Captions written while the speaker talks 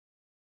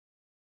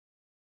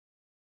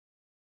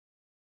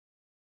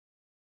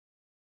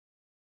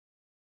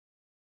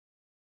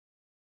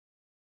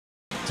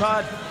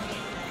Todd,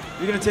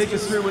 you're going to take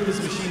us through what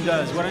this machine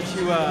does. Why don't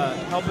you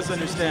help us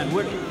understand?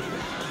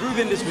 Groove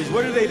Industries,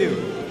 what do they do?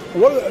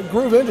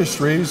 Groove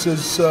Industries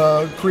is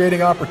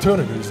creating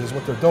opportunities, is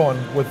what they're doing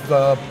with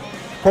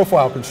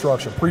profile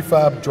construction,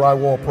 prefab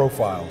drywall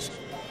profiles,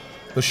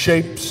 the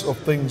shapes of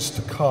things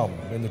to come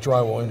in the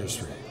drywall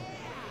industry.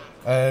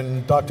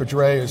 And Dr.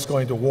 Dre is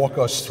going to walk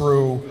us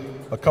through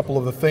a couple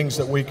of the things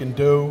that we can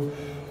do.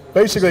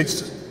 Basically,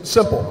 it's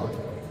simple.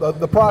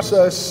 The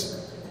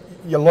process,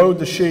 you load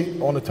the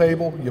sheet on the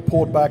table, you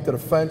pull it back to the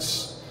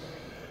fence,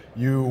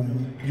 you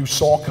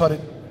saw cut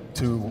it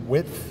to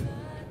width,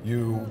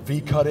 you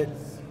V-cut it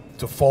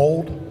to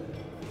fold.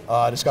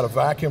 It's got a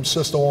vacuum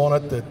system on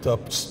it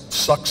that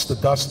sucks the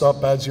dust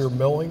up as you're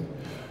milling.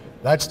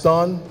 That's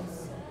done,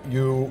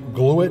 you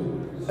glue it,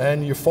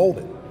 and you fold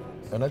it.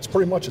 And that's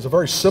pretty much, it's a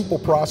very simple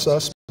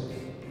process.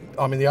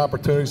 I mean, the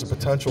opportunities, the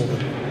potential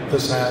that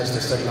this has,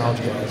 this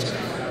technology has,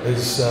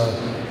 is,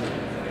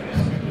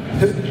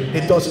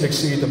 it doesn't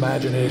exceed the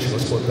imagination,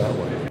 let's put it that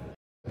way.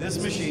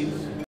 This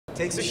machine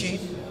takes a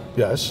sheet.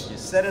 Yes. You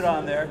set it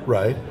on there.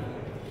 Right.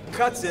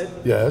 Cuts it.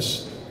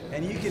 Yes.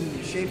 And you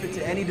can shape it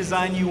to any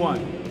design you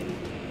want.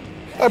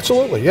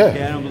 Absolutely, yeah.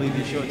 Yeah, I don't believe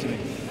you. Show it to me.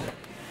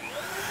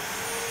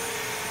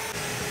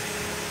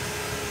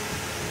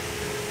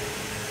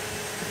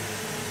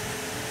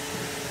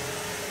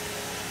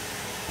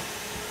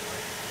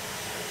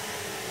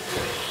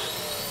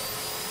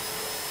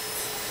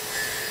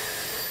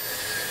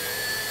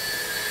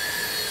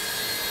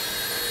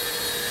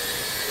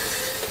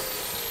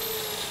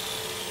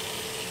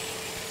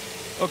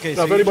 Okay, now,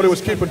 so if anybody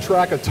was keeping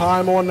track of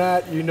time on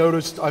that, you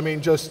noticed, I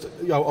mean, just,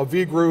 a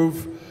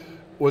V-groove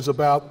was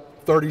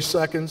about 30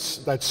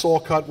 seconds. That saw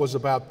cut was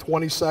about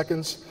 20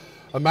 seconds.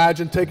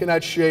 Imagine taking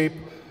that shape,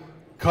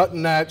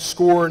 cutting that,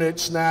 scoring it,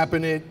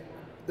 snapping it,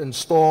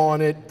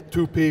 installing it,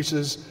 2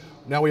 pieces.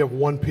 Now we have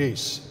 1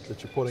 piece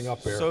that you're putting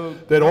up there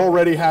that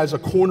already has a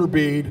corner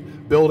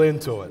bead built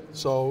into it.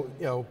 So,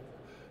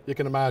 you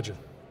can imagine.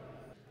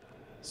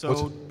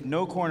 So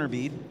no corner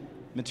bead.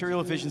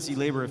 Material efficiency,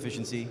 labor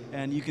efficiency,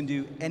 and you can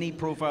do any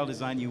profile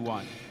design you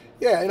want.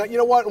 Yeah, and you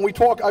know what, when we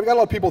talk, I've got a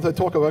lot of people that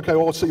talk about, okay,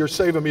 well, so you're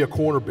saving me a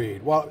corner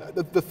bead. Well,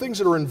 the things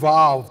that are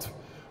involved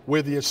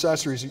with the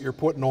accessories that you're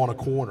putting on a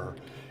corner,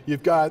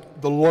 you've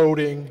got the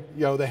loading,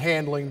 the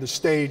handling, the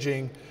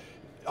staging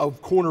of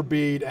corner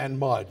bead and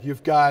mud.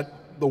 You've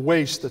got the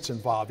waste that's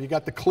involved. You've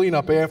got the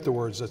cleanup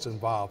afterwards that's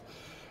involved.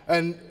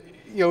 And,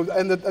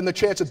 and the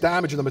chance of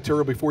damaging the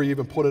material before you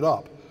even put it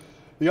up.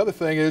 The other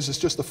thing is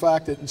just the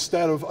fact that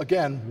instead of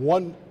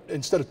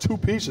 2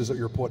 pieces that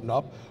you're putting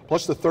up,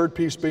 plus the 3rd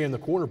piece being the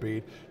corner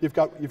bead, you've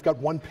got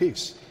 1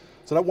 piece.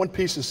 So that 1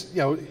 piece is,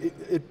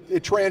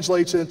 it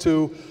translates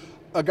into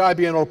a guy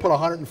being able to put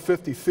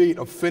 150 feet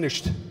of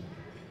finished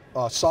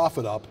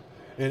soffit up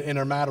in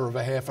a matter of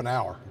a half an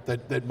hour.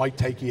 That might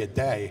take you a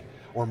day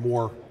or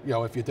more,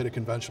 if you did it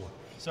conventionally.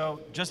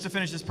 So just to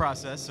finish this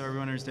process, so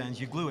everyone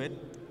understands, you glue it.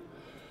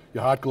 You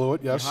hot glue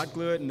it, yes. You hot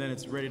glue it, and then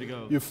it's ready to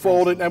go. You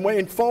fold it, and when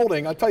in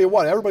folding, I tell you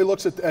what, everybody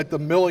looks at the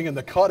milling and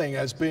the cutting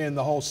as being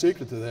the whole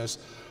secret to this.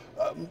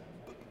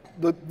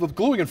 The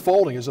gluing and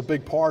folding is a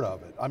big part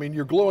of it. I mean,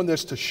 you're gluing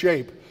this to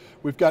shape.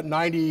 We've got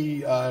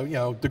 90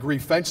 degree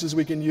fences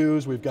we can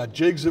use. We've got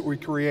jigs that we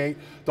create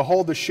to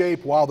hold the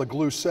shape while the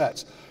glue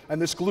sets.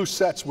 And this glue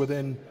sets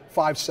within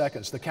 5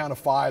 seconds, the count of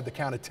 5, the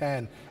count of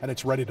 10, and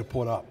it's ready to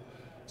put up.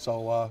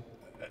 So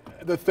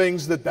the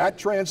things that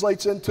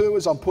translates into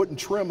is I'm putting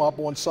trim up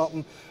on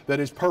something that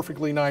is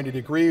perfectly 90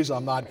 degrees.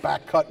 I'm not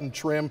back cutting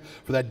trim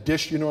for that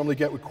dish you normally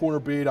get with corner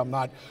bead. I'm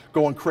not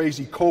going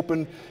crazy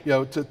coping,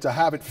 to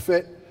have it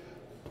fit.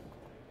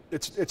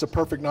 It's a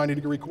perfect 90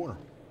 degree corner.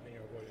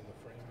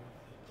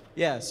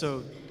 Yeah,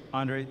 so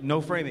Andre,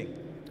 no framing.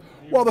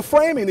 Well, the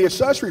framing, the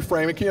accessory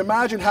framing, can you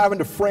imagine having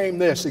to frame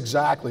this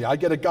exactly? I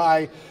get a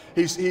guy,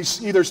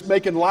 he's either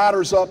making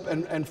ladders up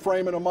and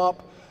framing them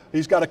up.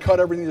 He's got to cut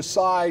everything to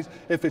size.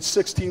 If it's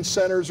 16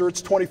 centers or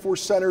it's 24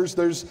 centers,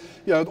 there's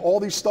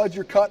all these studs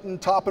you're cutting,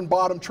 top and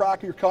bottom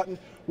track you're cutting.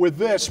 With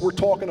this, we're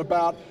talking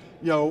about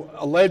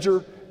a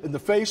ledger in the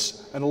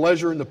face and a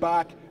ledger in the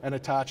back and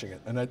attaching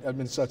it. And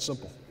it's that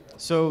simple.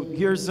 So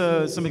here's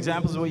some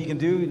examples of what you can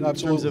do in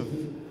terms of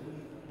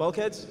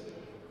bulkheads.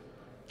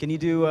 Can you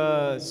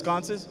do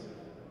sconces?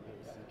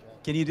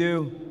 Can you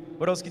do,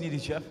 what else can you do,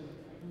 Jeff?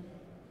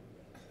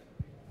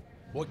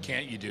 What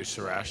can't you do,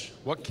 Suresh?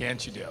 What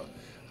can't you do?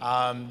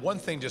 One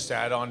thing just to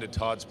add on to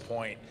Todd's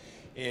point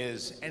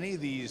is any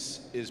of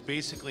these is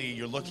basically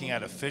you're looking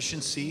at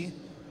efficiency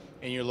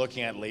and you're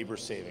looking at labor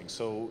savings.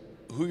 So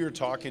who you're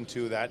talking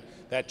to,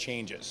 that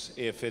changes.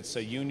 If it's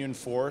a union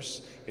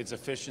force, it's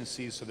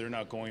efficiency, so they're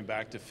not going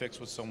back to fix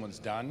what someone's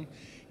done.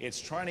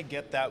 It's trying to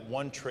get that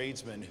one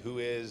tradesman who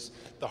is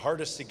the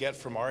hardest to get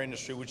from our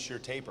industry, which is your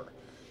taper.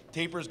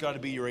 Taper's got to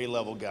be your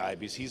A-level guy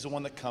because he's the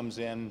one that comes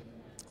in.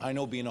 I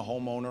know being a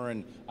homeowner,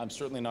 and I'm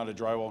certainly not a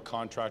drywall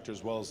contractor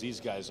as well as these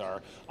guys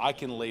are, I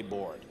can lay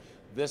board.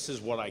 This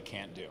is what I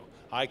can't do.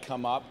 I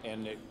come up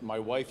and my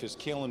wife is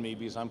killing me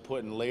because I'm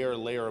putting layer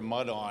of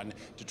mud on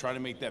to try to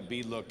make that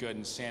bead look good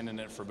and sanding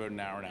it for about an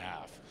hour and a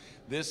half.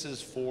 This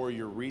is for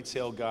your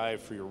retail guy,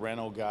 for your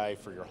rental guy,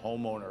 for your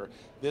homeowner.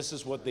 This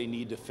is what they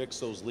need to fix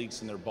those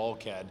leaks in their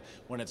bulkhead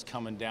when it's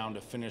coming down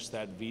to finish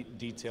that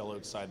detail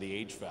outside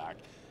the HVAC.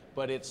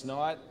 But it's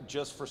not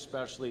just for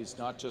specialty, it's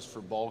not just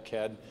for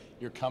bulkhead.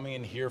 You're coming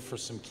in here for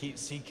some key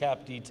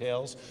C-cap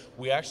details.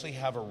 We actually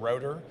have a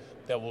router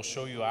that we'll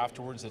show you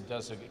afterwards that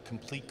does a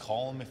complete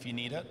column if you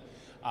need it.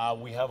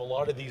 We have a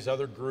lot of these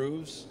other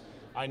grooves.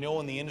 I know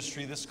in the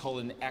industry this is called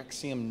an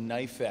axiom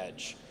knife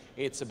edge.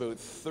 It's about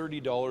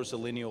 $30 a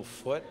lineal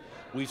foot.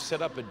 We've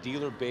set up a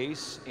dealer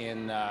base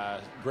in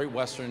Great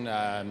Western,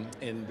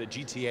 in the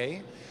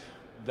GTA,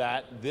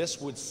 that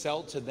this would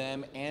sell to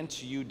them and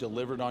to you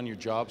delivered on your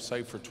job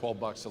site for 12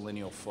 bucks a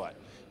lineal foot.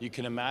 You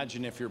can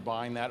imagine if you're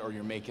buying that or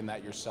you're making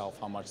that yourself,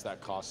 how much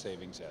that cost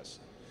savings is.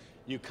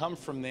 You come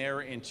from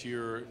there into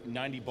your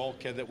 90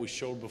 bulkhead that we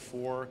showed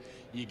before.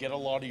 You get a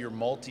lot of your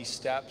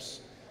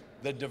multi-steps.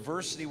 The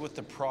diversity with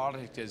the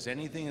product is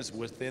anything is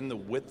within the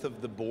width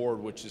of the board,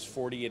 which is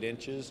 48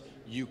 inches,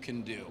 you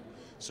can do.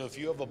 So if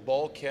you have a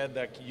bulkhead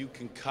that you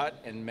can cut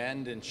and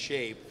mend and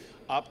shape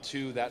up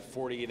to that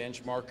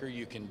 48-inch marker,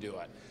 you can do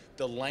it.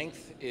 The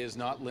length is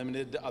not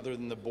limited other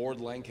than the board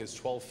length is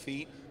 12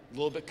 feet, a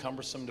little bit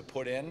cumbersome to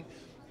put in.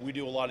 We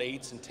do a lot of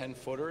 8s and 10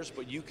 footers,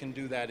 but you can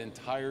do that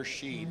entire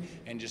sheet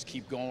and just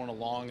keep going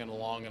along and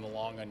along and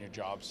along on your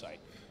job site.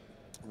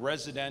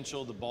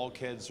 Residential, the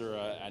bulkheads are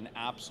an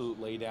absolute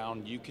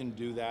laydown. You can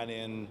do that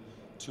in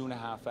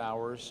 2.5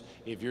 hours.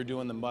 If you're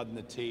doing the mud and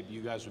the tape,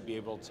 you guys would be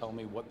able to tell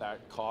me what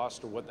that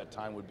cost or what that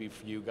time would be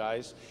for you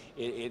guys.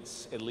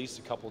 It's at least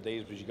a couple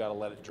days, but you got to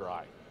let it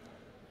dry.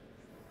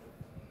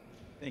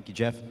 Thank you,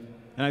 Jeff.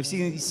 And I've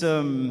seen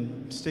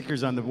some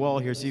stickers on the wall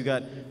here. So you've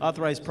got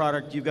authorized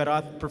product, you've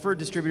got preferred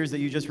distributors that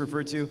you just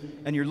referred to,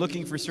 and you're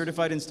looking for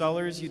certified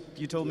installers,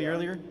 you told me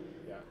earlier?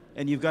 Yeah.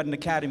 And you've got an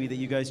academy that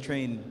you guys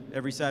train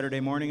every Saturday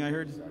morning, I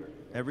heard?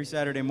 Every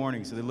Saturday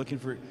morning. So they're looking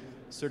for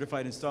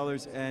certified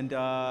installers. And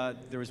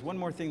there was one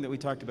more thing that we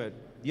talked about.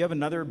 You have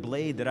another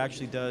blade that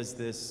actually does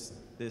this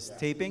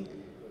taping.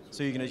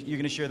 So you're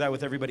gonna share that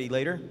with everybody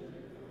later?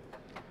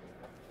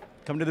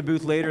 Come to the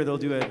booth later. They'll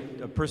do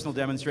a personal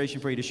demonstration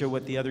for you to show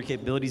what the other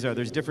capabilities are.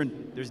 There's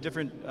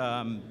different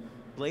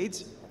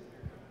blades.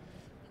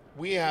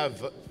 We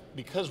have,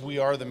 because we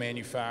are the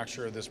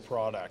manufacturer of this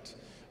product,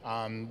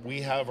 we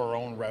have our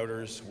own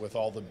routers with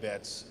all the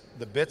bits.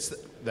 The bits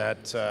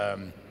that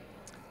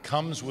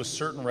comes with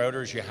certain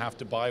routers you have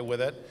to buy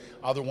with it.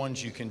 Other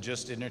ones you can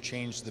just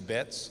interchange the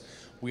bits.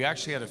 We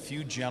actually had a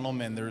few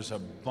gentlemen, there's a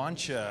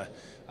bunch of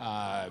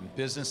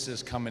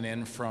businesses coming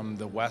in from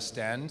the West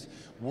End.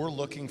 We're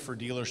looking for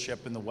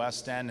dealership in the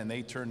West End, and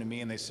they turned to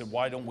me and they said,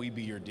 why don't we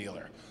be your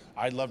dealer?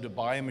 I'd love to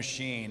buy a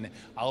machine,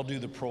 I'll do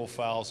the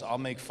profiles, I'll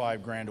make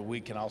 $5 grand a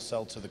week and I'll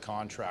sell to the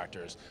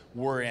contractors.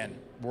 We're in,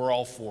 we're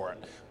all for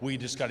it. We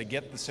just got to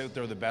get this out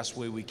there the best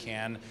way we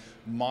can.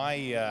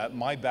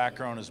 My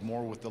background is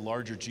more with the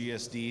larger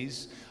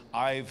GSDs.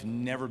 I've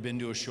never been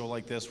to a show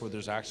like this where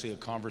there's actually a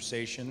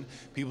conversation.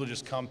 People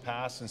just come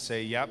past and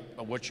say, yep,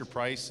 what's your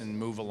price, and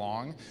move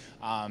along.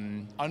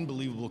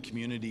 Unbelievable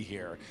community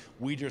here.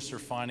 We just are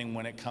finding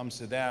when it comes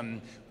to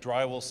them,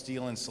 drywall,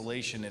 steel,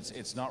 insulation,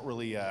 it's not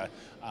really a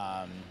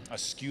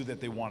SKU that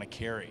they want to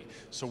carry.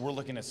 So we're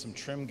looking at some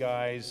trim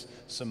guys,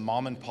 some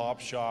mom and pop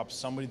shops,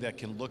 somebody that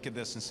can look at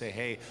this and say,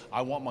 hey,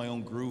 I want my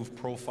own groove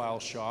profile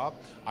shop.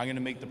 I'm going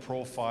to make the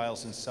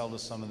profiles and sell to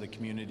some of the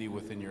community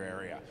within your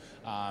area.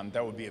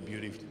 That would be a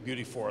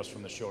beauty for us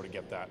from the show to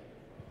get that.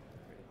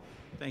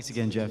 Thanks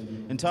again, Jeff.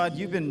 And Todd,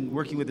 you've been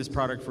working with this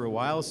product for a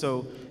while,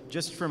 so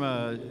just from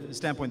a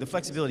standpoint, the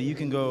flexibility, you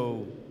can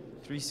go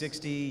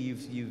 360.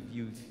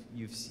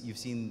 You've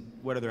seen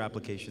what other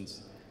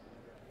applications?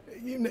 I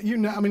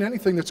mean,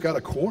 anything that's got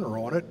a corner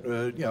on it.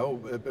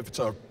 If it's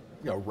a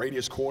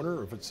radius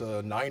corner, if it's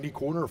a 90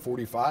 corner, a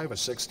 45, a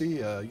 60,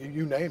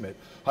 you name it,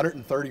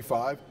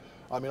 135.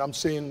 I mean,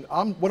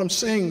 what I'm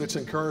seeing that's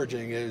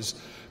encouraging is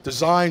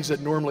designs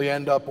that normally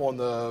end up on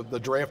the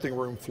drafting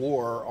room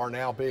floor are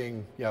now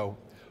being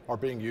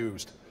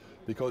used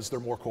because they're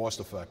more cost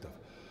effective.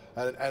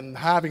 And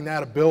having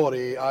that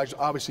ability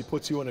obviously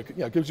puts you in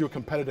gives you a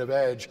competitive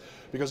edge,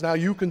 because now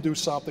you can do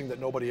something that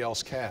nobody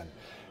else can.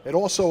 It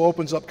also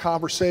opens up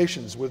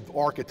conversations with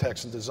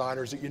architects and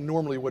designers that you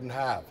normally wouldn't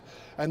have.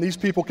 And these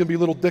people can be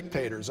little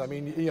dictators. I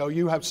mean,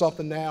 you have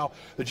something now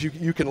that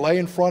you can lay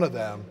in front of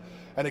them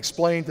and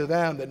explain to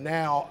them that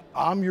now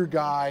I'm your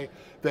guy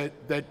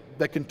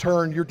that can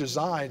turn your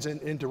designs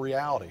into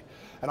reality.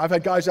 And I've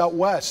had guys out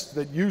west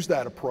that use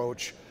that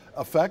approach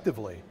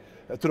effectively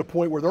to the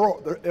point where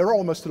they're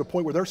almost to the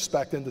point where they're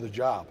spec'd into the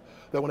job.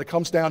 That when it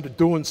comes down to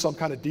doing some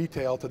kind of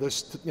detail to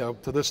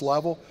this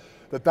level,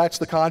 that's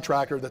the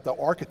contractor that the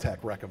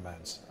architect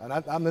recommends. And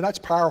I mean, that's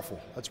powerful.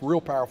 That's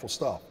real powerful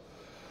stuff.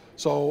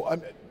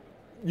 So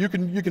you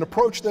can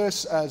approach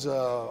this as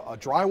a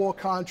drywall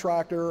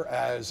contractor,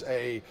 as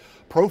a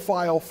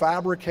profile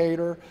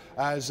fabricator,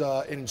 as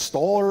an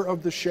installer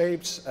of the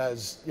shapes,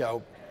 as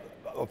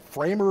a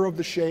framer of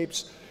the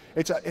shapes.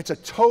 It's a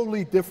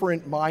totally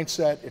different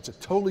mindset. It's a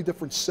totally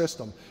different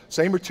system.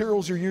 Same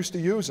materials you're used to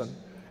using.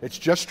 It's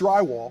just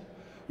drywall.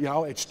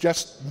 It's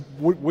just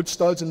wood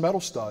studs and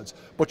metal studs,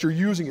 but you're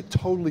using it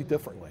totally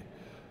differently.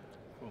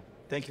 Cool.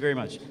 Thank you very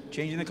much.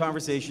 Changing the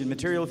conversation,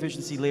 material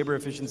efficiency, labor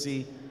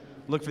efficiency.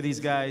 Look for these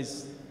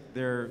guys.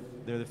 They're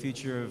the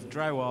future of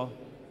drywall.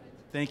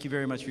 Thank you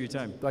very much for your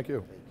time. Thank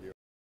you.